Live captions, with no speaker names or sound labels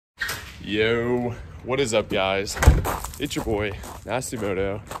Yo, what is up, guys? It's your boy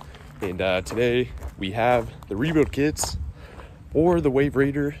Nasimoto, and today we have the rebuild kits for the Wave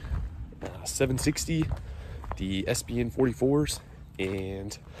Raider 760, the SBN 44s,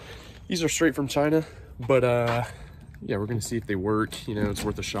 and these are straight from China. But yeah, we're gonna see if they work. You know, it's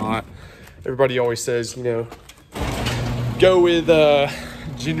worth a shot. Everybody always says, you know, go with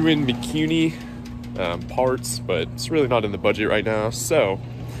genuine McCuney parts, but it's really not in the budget right now. So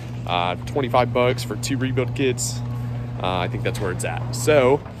 25 bucks for 2 rebuild kits. I think that's where it's at.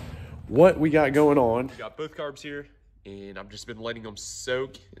 So what we got going on, we got both carbs here, and I've just been letting them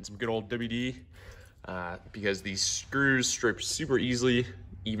soak in some good old WD because these screws strip super easily,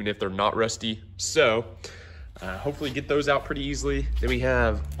 even if they're not rusty. So hopefully get those out pretty easily. Then we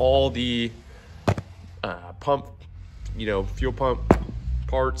have all the pump, you know, fuel pump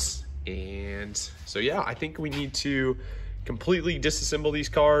parts. And so yeah, I think we need to completely disassemble these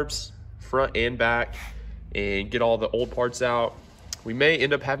carbs front and back and get all the old parts out. We may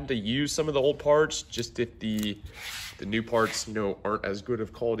end up having to use some of the old parts just if the new parts, you know, aren't as good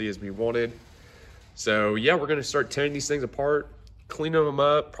of quality as we wanted. So yeah, we're gonna start tearing these things apart, cleaning them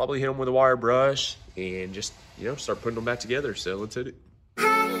up, probably hit them with a wire brush, and just, you know, start putting them back together. So let's hit it.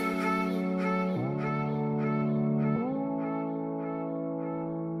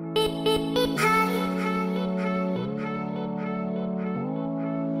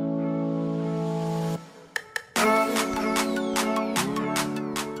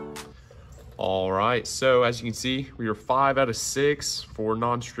 All right, so as you can see, we are 5 out of 6 for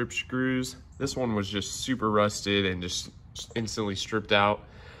non-strip screws. This one was just super rusted and just instantly stripped out.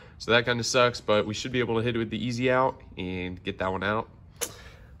 So that kind of sucks, but we should be able to hit it with the easy out and get that one out.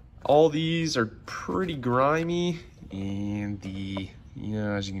 All these are pretty grimy, and you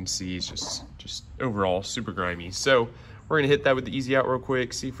know, as you can see, it's just overall super grimy. So we're gonna hit that with the easy out real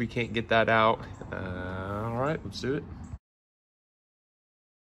quick, see if we can't get that out. All right, let's do it.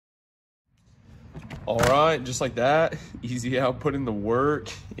 All right, just like that, easy out, put in the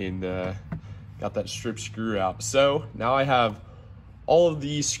work, and got that strip screw out. So now I have all of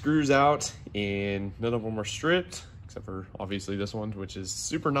these screws out, and none of them are stripped, except for obviously this one, which is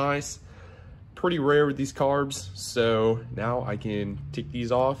super nice. Pretty rare with these carbs. So now I can take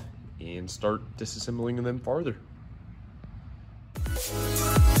these off and start disassembling them farther.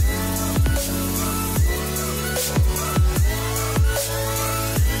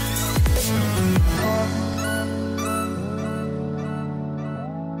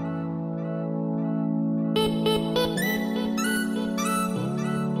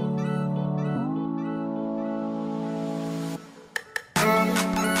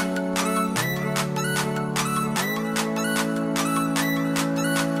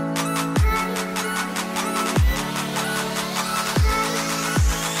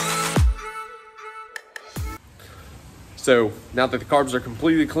 So now that the carbs are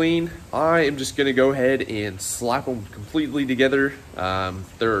completely clean, I am just gonna go ahead and slap them completely together.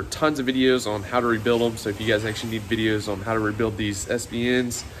 There are tons of videos on how to rebuild them. So if you guys actually need videos on how to rebuild these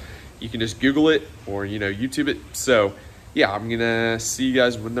SBNs, you can just Google it or, you know, YouTube it. So yeah, I'm gonna see you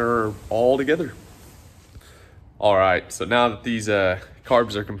guys when they're all together. All right, so now that these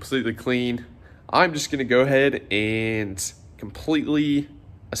carbs are completely clean, I'm just gonna go ahead and completely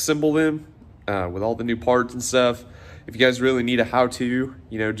assemble them with all the new parts and stuff. If you guys really need a how-to,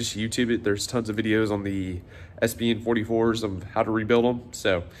 you know, just YouTube it. There's tons of videos on the SBN 44s of how to rebuild them.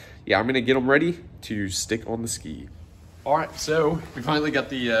 So yeah, I'm gonna get them ready to stick on the ski. All right, so we finally got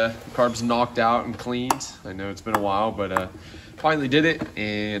the carbs knocked out and cleaned. I know it's been a while, but finally did it,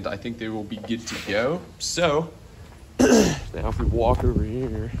 and I think they will be good to go. So now if we walk over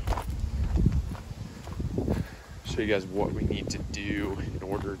here, show you guys what we need to do in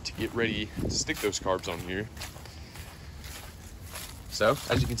order to get ready to stick those carbs on here. So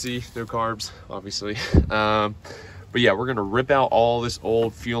as you can see, no carbs, obviously. But yeah, we're gonna rip out all this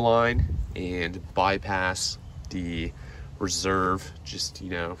old fuel line and bypass the reserve. Just, you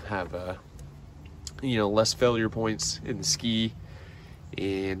know, have you know, less failure points in the ski,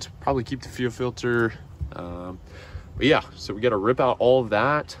 and probably keep the fuel filter. But yeah, so we gotta rip out all of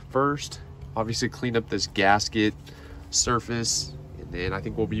that first. Obviously clean up this gasket surface, and then I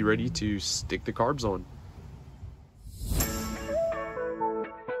think we'll be ready to stick the carbs on.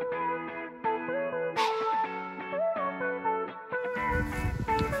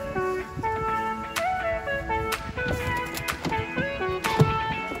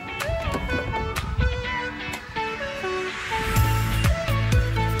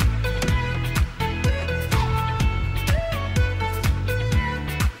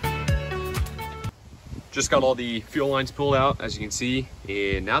 just got all the fuel lines pulled out, as you can see,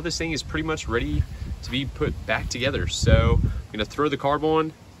 and now this thing is pretty much ready to be put back together. So I'm gonna throw the carb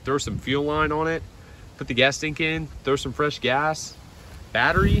on, throw some fuel line on it, put the gas tank in, throw some fresh gas,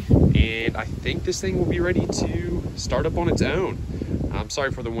 battery, and I think this thing will be ready to start up on its own. I'm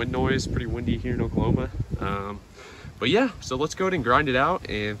sorry for the wind noise, pretty windy here in Oklahoma. But yeah, so let's go ahead and grind it out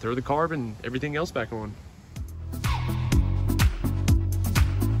and throw the carb and everything else back on.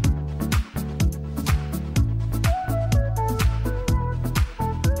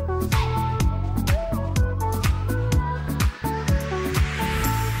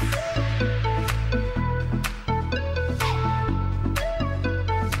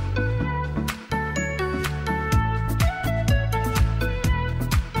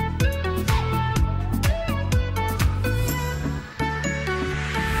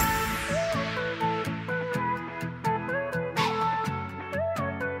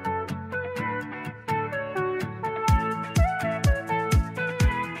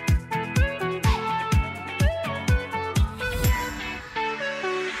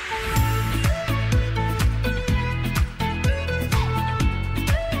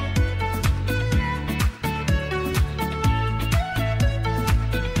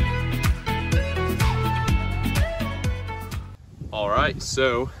 All right,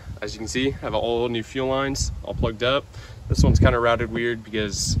 so as you can see, I have all new fuel lines all plugged up. This one's kind of routed weird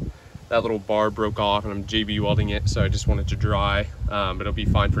because that little bar broke off and I'm JB welding it, so I just want it to dry, but it'll be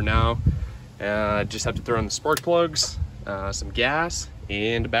fine for now. Just have to throw in the spark plugs, some gas,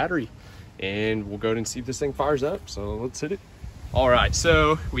 and a battery, and we'll go ahead and see if this thing fires up. So let's hit it. All right,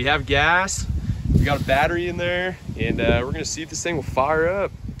 so we have gas, we got a battery in there, and we're gonna see if this thing will fire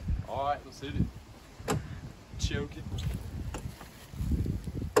up. All right, let's hit it. Choke it.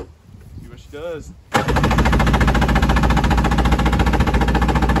 See what she does.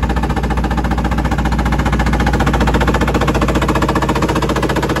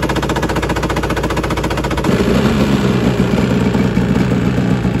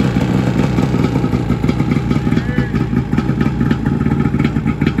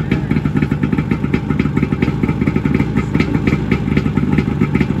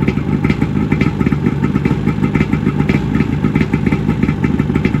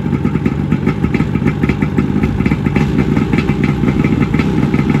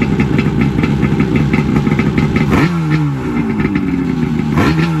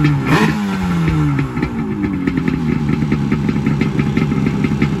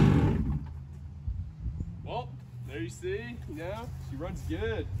 There you see, she runs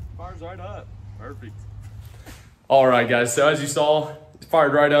good, fires right up, perfect. All right guys, so as you saw, it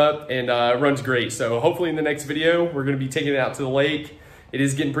fired right up and runs great. So hopefully in the next video, we're gonna be taking it out to the lake. It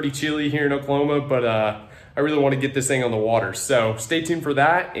is getting pretty chilly here in Oklahoma, but I really wanna get this thing on the water. So stay tuned for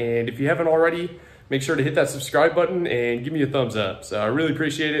that. And if you haven't already, make sure to hit that subscribe button and give me a thumbs up. So I really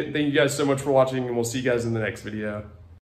appreciate it. Thank you guys so much for watching, and we'll see you guys in the next video.